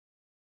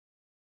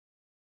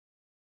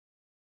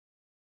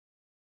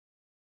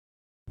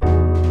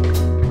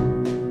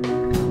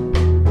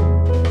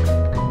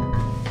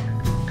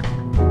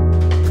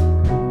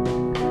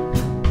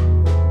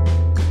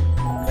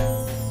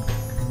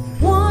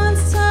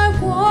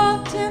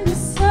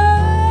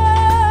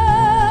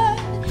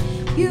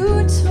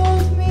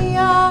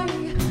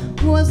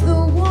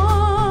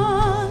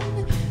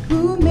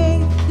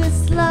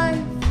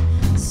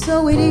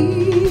so it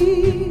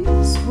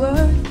is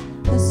worth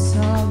the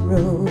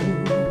sorrow.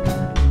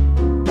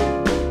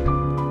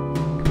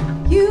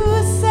 You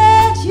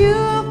said you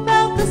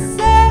felt the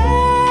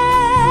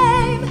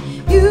same.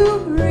 You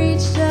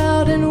reached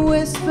out and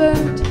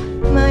whispered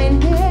my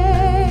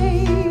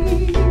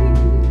name,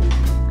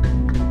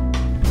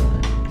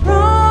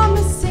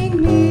 promising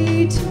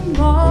me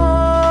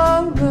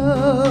tomorrow.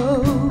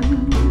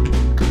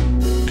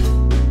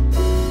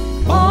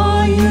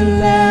 All you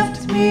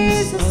left me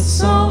is a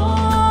song.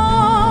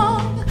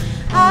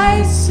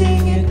 I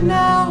sing it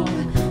now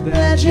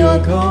that you're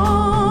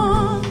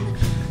gone.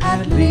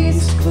 At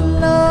least the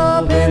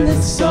love in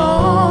the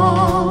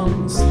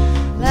songs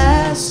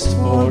last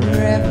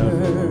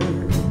forever.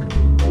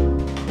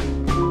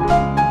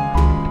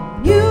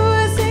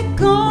 Music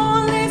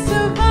only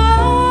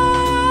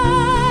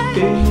survives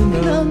in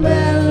the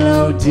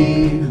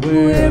melody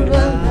we're alive,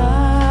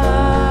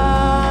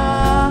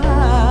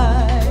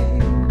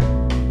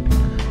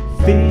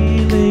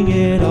 feeling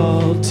it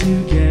all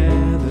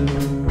together.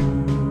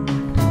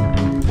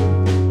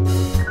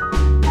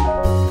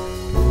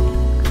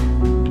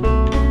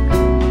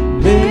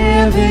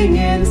 Living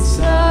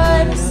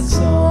inside a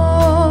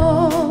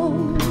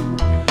song.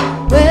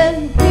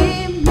 When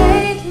we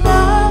made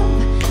love,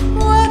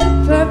 what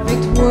a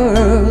perfect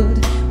world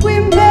we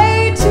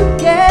made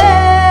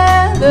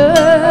together.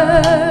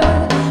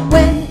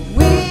 When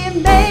we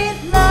made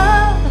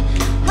love,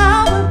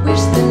 how I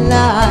wish the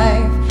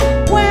life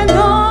went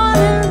on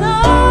and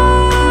on.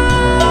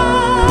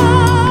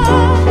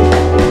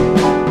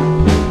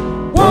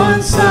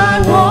 Once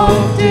I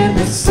walked in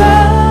the sun.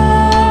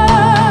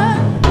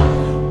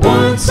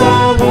 Once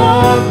I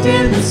walked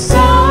in the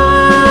sun.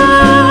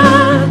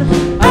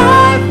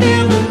 I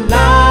feel the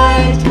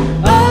light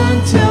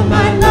until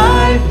my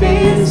life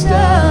is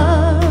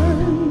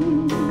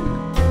done.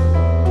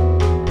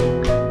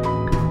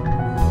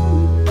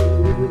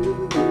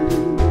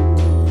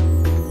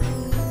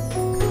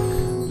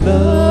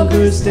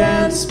 Lovers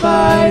dance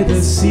by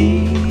the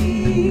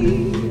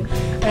sea,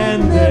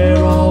 and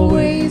they're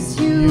always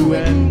you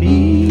and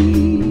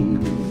me,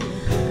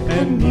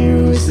 and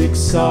music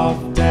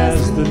soft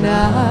as the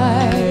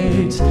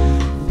night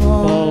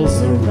falls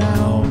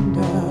around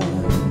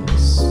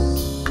us.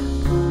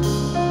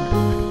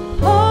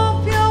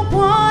 Hope you're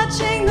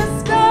watching the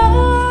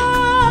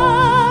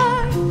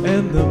sky,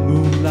 And the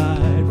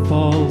moonlight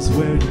falls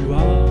where you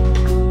are.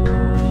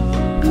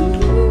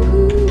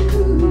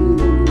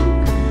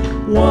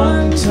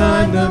 One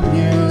time the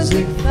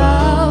music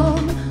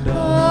found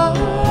us.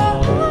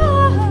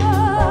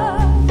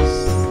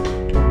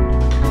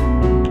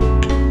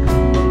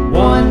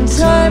 One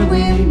time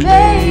we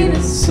made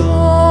a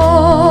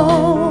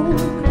song.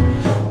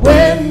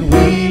 When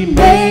we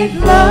made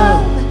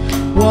love,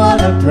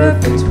 what a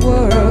perfect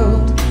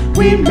world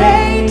we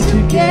made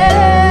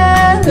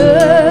together.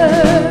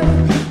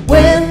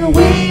 When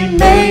we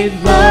made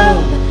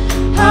love,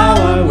 how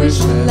I wish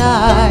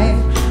life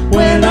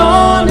went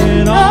on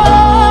and on.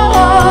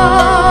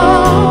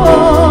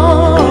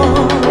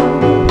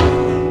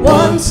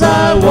 Once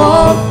I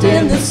walked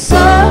in the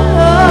sun.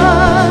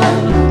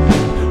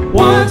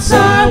 Once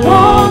I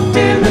walked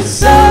in the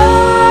sun.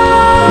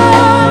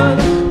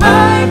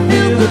 I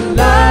feel the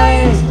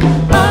light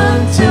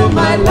until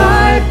my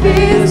life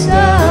is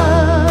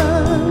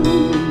done.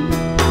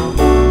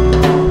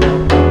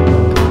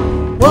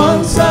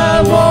 Once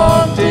I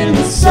walked in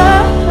the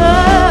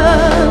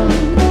sun.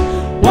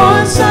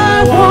 Once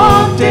I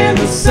walked in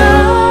the sun.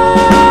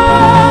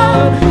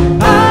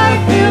 I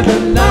feel the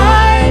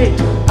light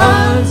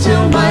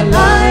until my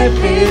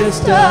life is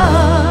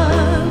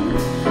done.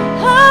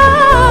 Oh,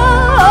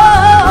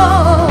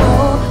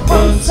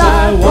 once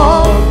I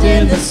walked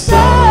in the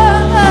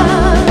sun.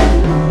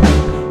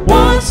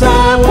 Once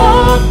I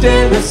walked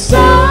in the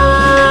sun.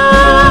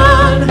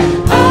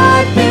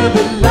 I feel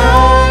the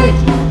light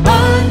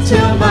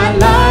until my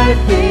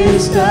life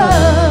is done.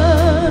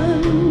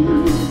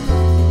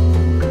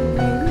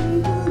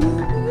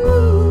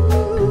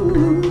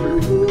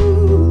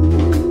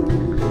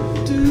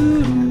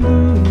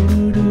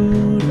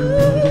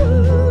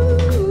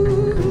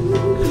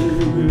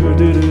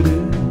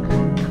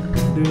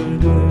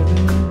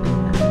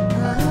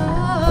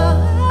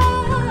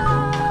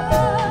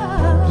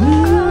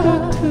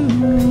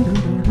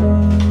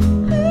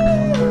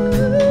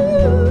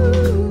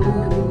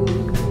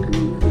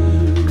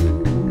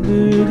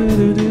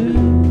 Do